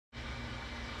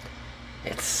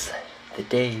It's the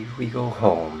day we go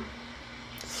home.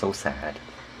 So sad.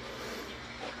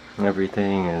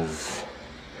 Everything is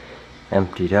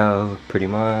emptied out pretty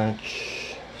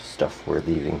much. Stuff we're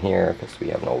leaving here because we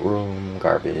have no room.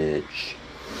 Garbage.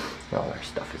 All our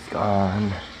stuff is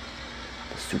gone.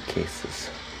 The suitcases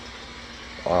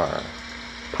are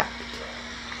packed.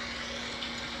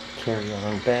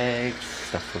 Carry-on bags,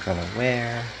 stuff we're gonna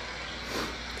wear,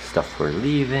 stuff we're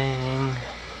leaving,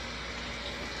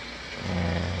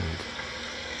 and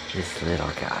this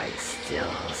little guy is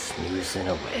still snoozing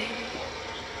away.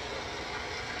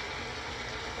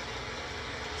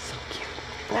 So cute.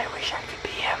 And I wish I could be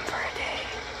him for a day.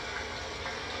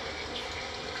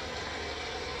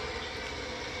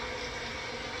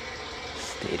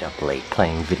 Stayed up late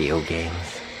playing video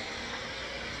games.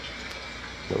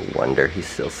 No wonder he's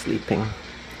still sleeping.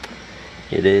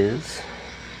 It is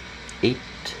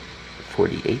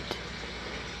 8:48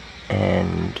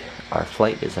 and our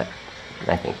flight is at,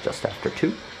 I think, just after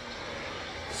 2.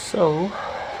 So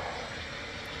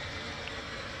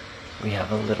we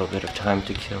have a little bit of time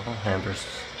to kill. Amber's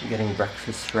getting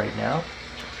breakfast right now.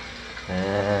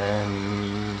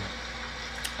 And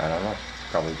I don't know,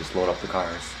 probably just load up the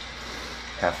cars.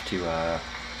 Have to,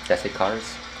 did I say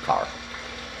cars? Car.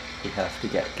 We have to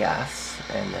get gas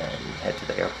and then head to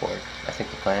the airport. I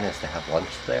think the plan is to have lunch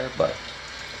there, but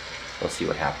we'll see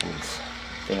what happens.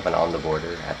 They have an on the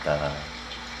border at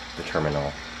the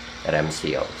terminal at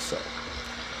MCO, so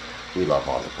we love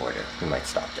on the border. We might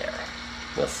stop there.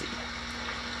 We'll see.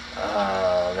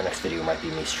 The next video might be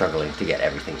me struggling to get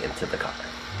everything into the car.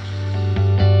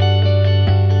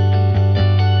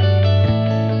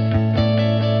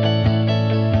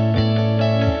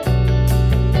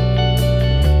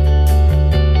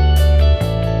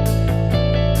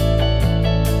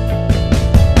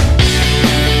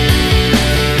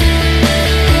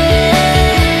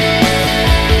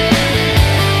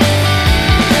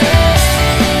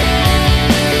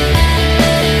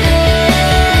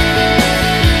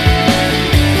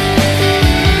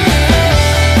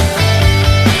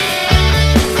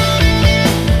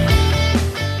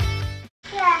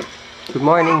 Good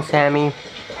morning, Sammy.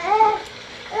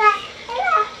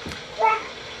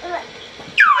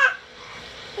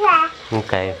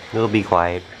 Okay, we'll be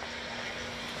quiet.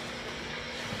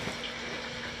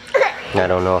 I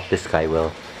don't know if this guy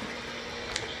will.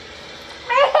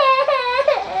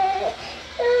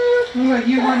 What,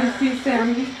 you want to see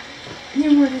Sammy?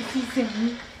 You want to see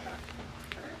Sammy?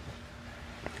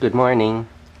 Good morning.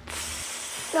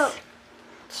 No.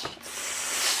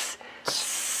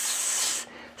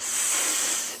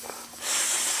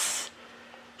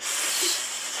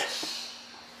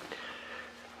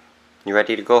 You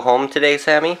ready to go home today,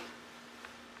 Sammy?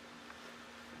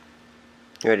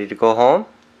 You ready to go home?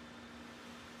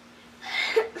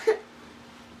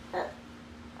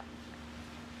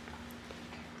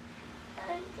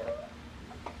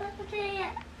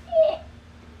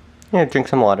 Yeah, drink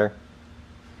some water.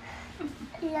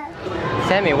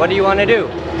 Sammy, what do you want to do?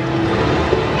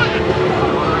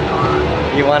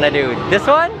 You want to do this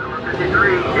one? Number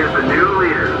 53 is the new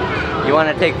leader. You want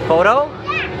to take a photo?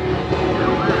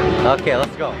 Okay,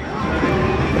 let's go.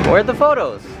 Where are the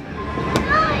photos?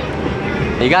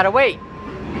 You gotta wait.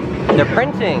 They're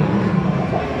printing.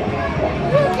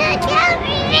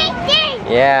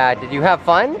 Yeah, did you have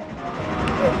fun?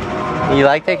 You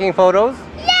like taking photos?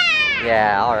 Yeah!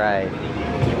 Yeah, alright.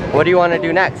 What do you want to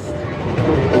do next?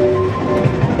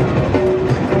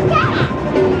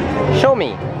 Show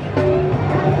me.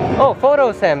 Oh,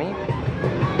 photos, Sammy.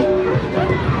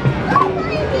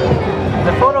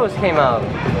 The photos came out.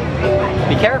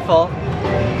 Be careful.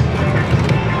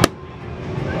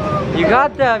 You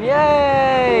got them.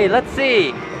 Yay! Let's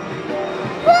see.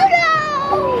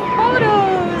 Photos!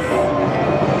 Photos!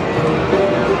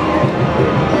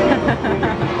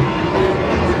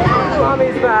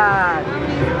 Mommy's back.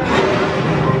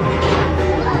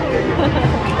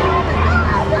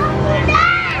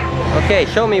 Okay,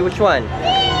 show me which one.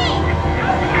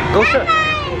 Go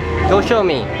show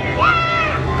me.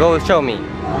 Go show me.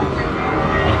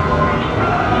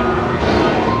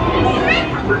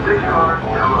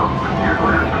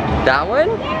 That one?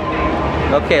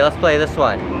 Okay, let's play this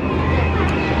one.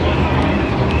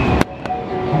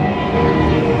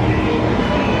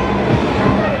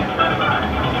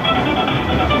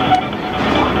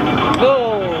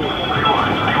 Go!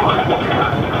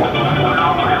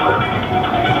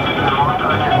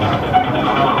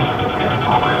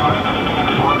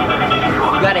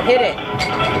 You gotta hit it.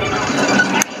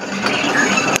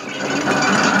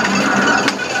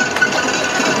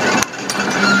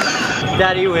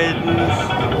 Daddy wins.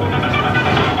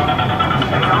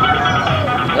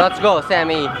 Let's go,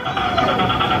 Sammy.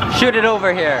 Shoot it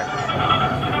over here.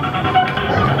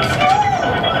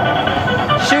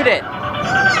 Shoot it.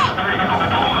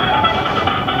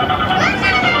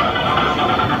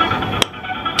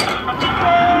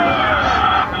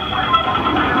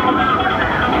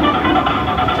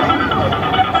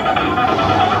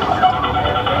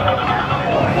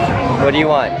 What do you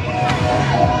want?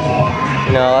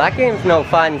 No, that game's no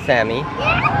fun, Sammy.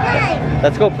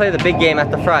 Let's go play the big game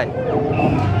at the front.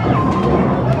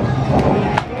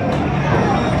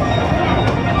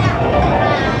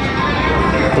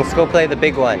 Let's go play the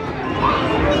big one.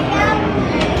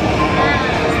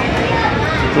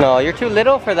 No, you're too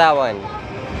little for that one.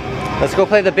 Let's go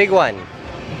play the big one.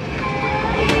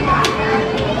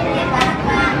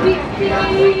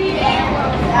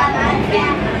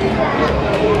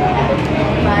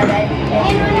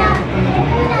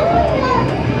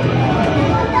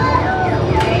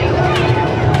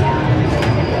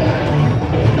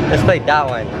 Let's play that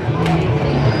one.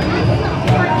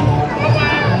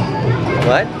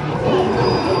 What?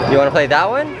 You want to play that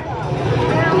one?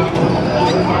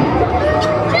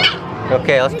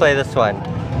 Okay, let's play this one.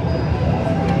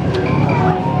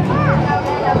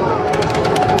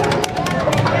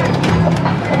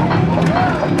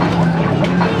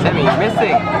 Sammy, you're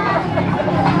missing.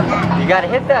 You gotta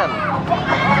hit them.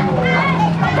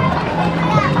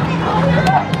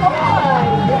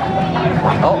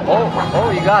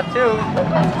 Oh, you got two.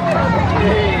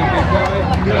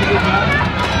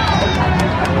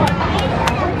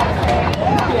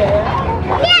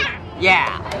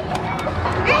 Yeah.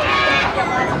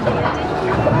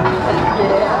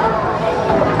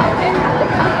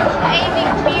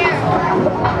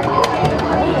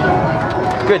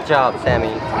 Good job,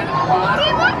 Sammy.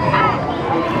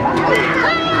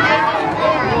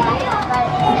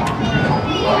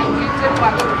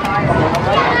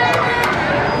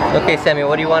 Okay, Sammy,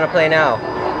 what do you want to play now?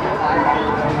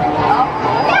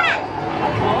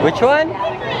 Which one?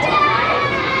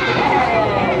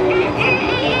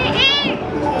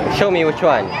 Show me which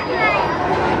one.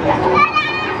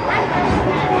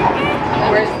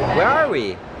 Where are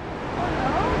we?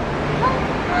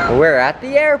 We're at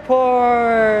the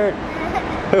airport.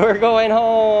 We're going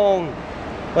home.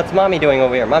 What's Mommy doing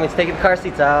over here? Mommy's taking the car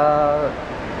seats out.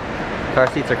 Car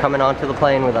seats are coming onto the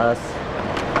plane with us.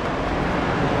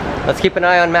 Let's keep an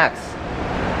eye on Max.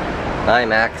 Hi,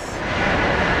 Max.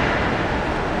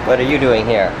 What are you doing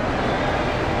here?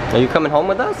 Are you coming home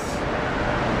with us?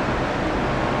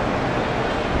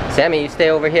 Sammy, you stay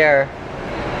over here.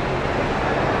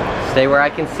 Stay where I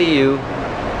can see you.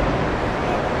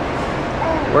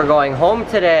 We're going home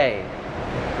today.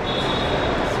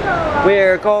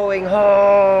 We're going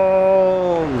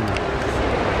home.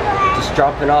 Just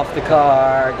dropping off the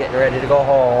car, getting ready to go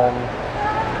home.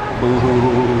 Boo-hoo,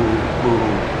 boo.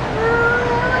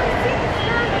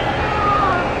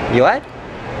 You what?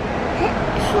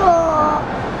 Straw.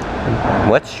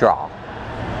 What's straw?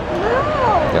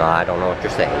 No, I don't know what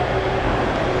you're saying.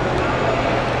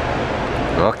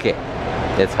 Okay,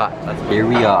 it's hot. Here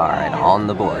we are and on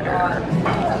the border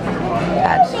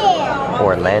at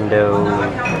Orlando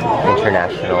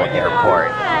International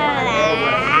Airport.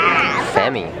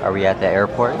 Sammy, are we at the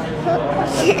airport?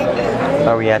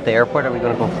 Are we at the airport? Are we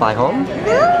gonna go fly home?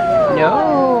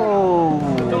 No!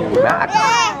 Max,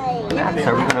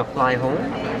 are we gonna fly home?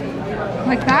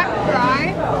 Like that?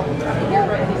 Fly?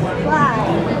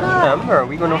 Are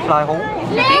we gonna fly home?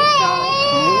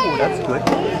 Ooh, that's good.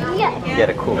 Get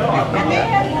a cool view from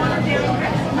that.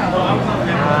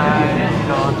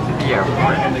 On to the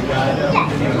airport.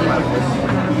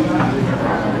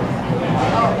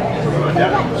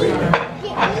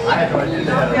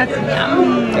 That's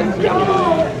yummy.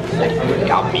 That's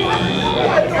yummy.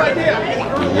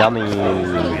 Yummy.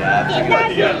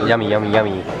 Yummy, yummy,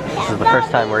 yummy. This is the first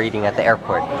time we're eating at the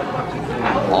airport.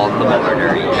 On the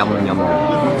border. Yum, yum.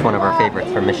 It's one of our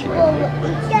favorites from Michigan.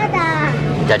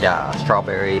 Dada.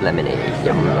 Strawberry lemonade.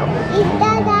 Yum, yum.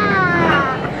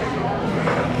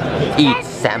 Eat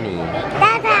Sammy.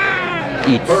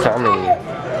 Eat Sammy.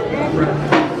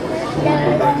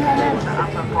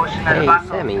 Hey,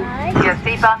 Sammy. Your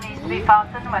seatbelt needs to be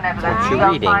fastened whenever the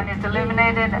seatbelt sign is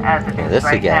illuminated, as it is This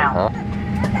right again, now.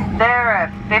 huh? There are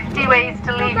 50 ways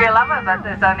to leave your lover, but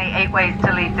there's only 8 ways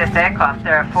to leave this aircraft.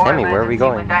 There are 4 Sammy, where are we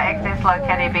going? window exits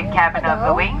located in cabin over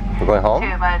the wing. We're going home? 2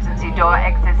 emergency door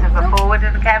exits at the forward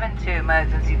of the cabin. 2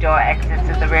 emergency door exits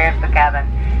at the rear of the cabin.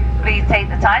 Please take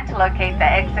the time to locate the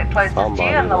exit closest to you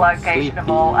and the location of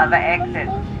all other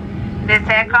exits. This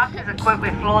aircraft is equipped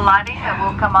with floor lighting that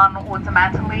will come on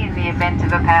automatically in the event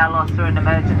of a power loss or an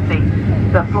emergency.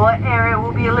 The floor area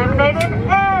will be illuminated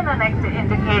and an exit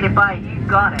indicator indicated by You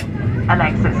Got It, an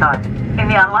exit sign. In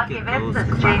the unlucky event there's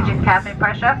a change in cabin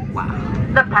pressure,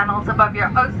 the panels above your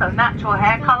natural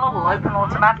hair color will open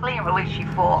automatically and release you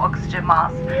 4 oxygen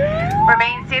masks.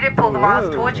 Remain seated, pull the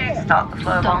mask towards you, start the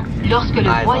flow. Lorsque le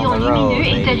voyant lumineux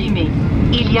est allumé,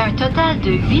 il y a un total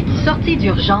de 8 sorties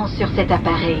d'urgence sur cet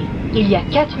appareil. Il y a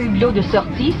 4 hublots de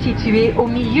sortie situés au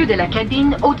milieu de la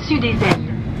cabine au-dessus des ailes.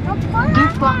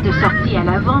 2 portes de sortie à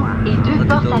l'avant et 2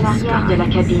 portes à l'arrière de la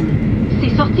cabine.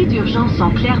 Ces sorties d'urgence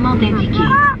sont clairement indiquées.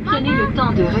 Prenez le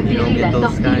temps de repérer la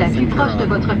sortie la plus proche de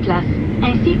votre place,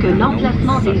 ainsi que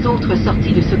l'emplacement des autres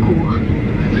sorties de secours.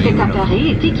 Cet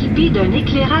appareil est équipé d'un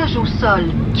éclairage au sol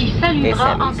qui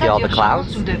s'allumera en cas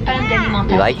d'urgence ou de panne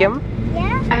d'alimentation.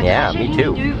 Un trajet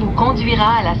lumineux vous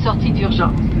conduira à la sortie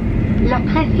d'urgence. La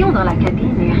pression dans la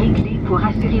cabine est réglée pour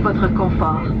assurer votre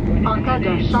confort. En cas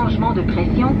d'un changement de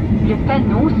pression, le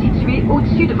panneau situé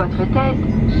au-dessus de votre tête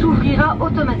s'ouvrira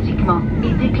automatiquement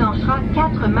et déclenchera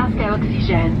 4 masques à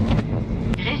oxygène.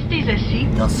 Restez assis,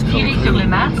 tirez sur le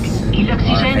masque et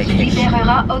l'oxygène se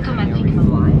libérera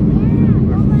automatiquement.